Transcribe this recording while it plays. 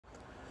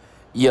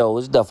Yo,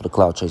 it's definitely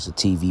Cloud Chaser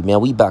TV,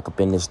 man. We back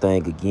up in this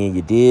thing again,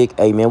 you dig?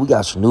 Hey, man, we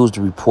got some news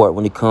to report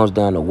when it comes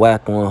down to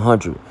Wack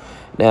 100.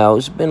 Now,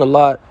 it's been a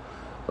lot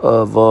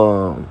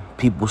of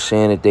people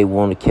saying that they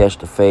want to catch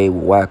the fade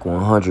with Wack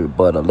 100,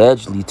 but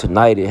allegedly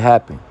tonight it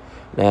happened.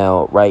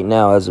 Now, right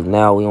now, as of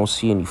now, we don't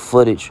see any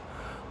footage,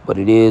 but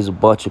it is a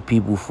bunch of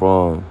people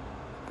from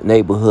the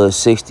neighborhood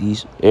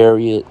 60s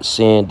area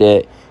saying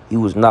that he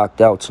was knocked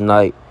out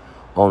tonight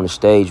on the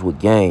stage with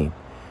Game.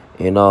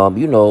 And,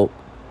 you know,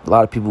 a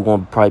lot of people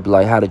going to probably be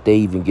like, how did they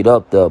even get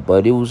up there?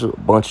 But it was a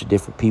bunch of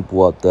different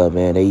people up there,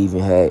 man. They even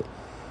had,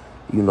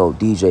 you know,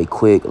 DJ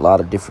Quick, a lot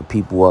of different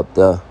people up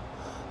there,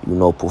 you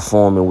know,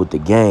 performing with the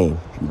Game.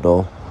 You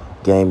know,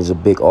 Game is a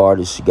big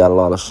artist. He got a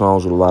lot of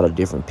songs with a lot of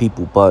different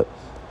people. But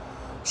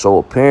so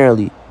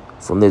apparently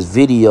from this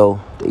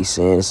video, they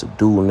saying it's a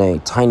dude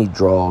named Tiny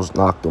Draws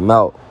knocked him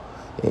out.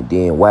 And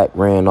then Wack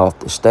ran off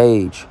the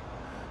stage.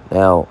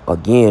 Now,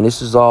 again,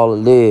 this is all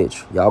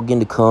alleged. Y'all get in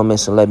the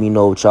comments and let me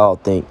know what y'all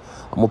think.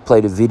 I'm going to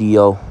play the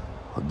video.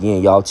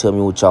 Again, y'all tell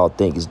me what y'all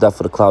think. It's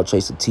definitely Cloud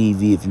Chaser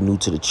TV. If you're new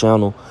to the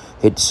channel,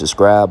 hit the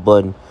subscribe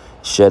button.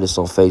 Share this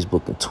on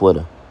Facebook and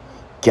Twitter.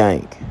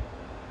 Gang.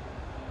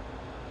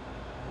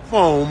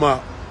 Phone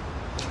up.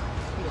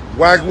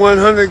 Wack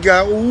 100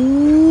 got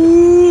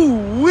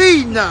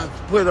ooh-wee knots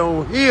put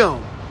on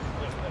him.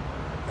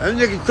 That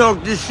nigga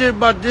talk this shit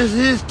about this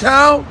his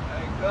town.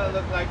 I'm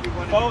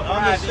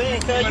just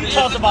saying, cuz you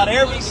talked about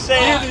every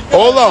set.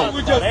 Hold on.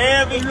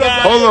 Every guy.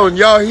 Hold on,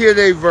 y'all hear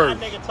they verse.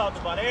 That nigga talked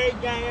about every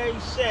gang, every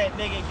set.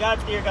 Nigga got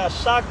there, got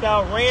shocked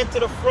out, ran to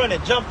the front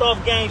and jumped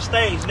off Game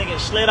stage. Nigga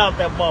slid out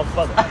that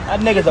motherfucker.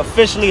 That nigga's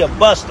officially a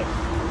buster.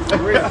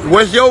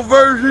 What's your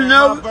version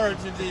of it? My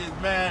version is,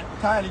 man,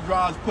 Tiny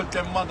Draws put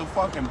them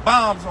motherfucking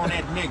bombs on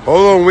that nigga.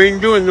 Hold on, we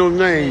ain't doing no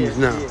names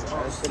now.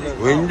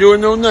 We ain't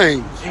doing no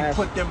names. He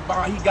put them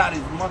bombs, he got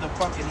his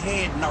motherfucking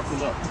head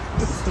knuckled up.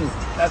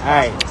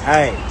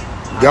 Hey.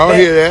 Y'all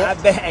hear that?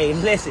 I bet, hey,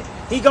 listen.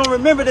 He gonna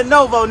remember the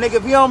Novo, nigga,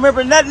 if he don't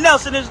remember nothing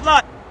else in his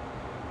life.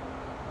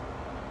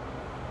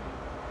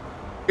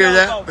 Hear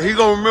that? He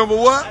gonna remember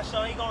what? That's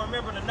so he gonna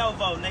remember the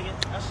Novo, nigga.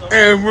 That's so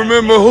And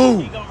remember who?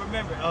 He gonna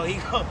remember. Oh, he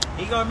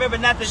gonna remember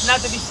not to be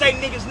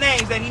saying niggas'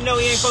 names that he know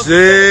he ain't supposed to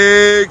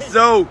say. Sick,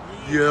 so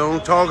you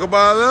don't talk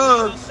about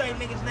Don't us. say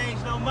niggas'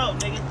 names no more,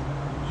 nigga.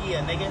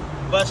 Yeah, nigga.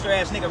 Buster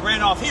ass nigga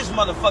ran off his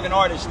motherfucking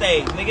artist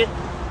stage, nigga.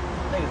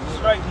 Nigga,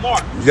 straight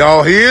mark.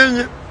 Y'all hearing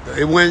it?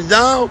 It went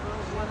down.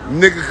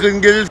 Nigga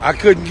couldn't get it. I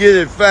couldn't get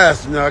it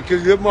fast enough. I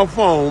couldn't get my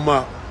phone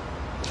out.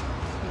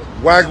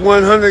 Wack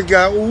 100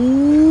 got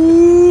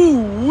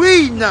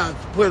ooh-wee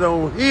knots put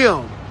on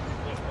him.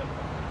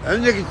 That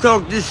nigga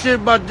talk this shit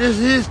about this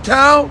his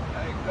town.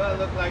 I'm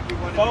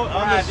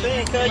just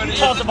saying, cuz you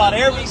talked about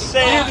every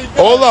set.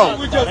 Hold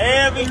on.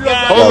 Every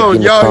guy. Hold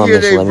on, y'all hear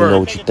they Let me know verse.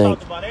 what you think.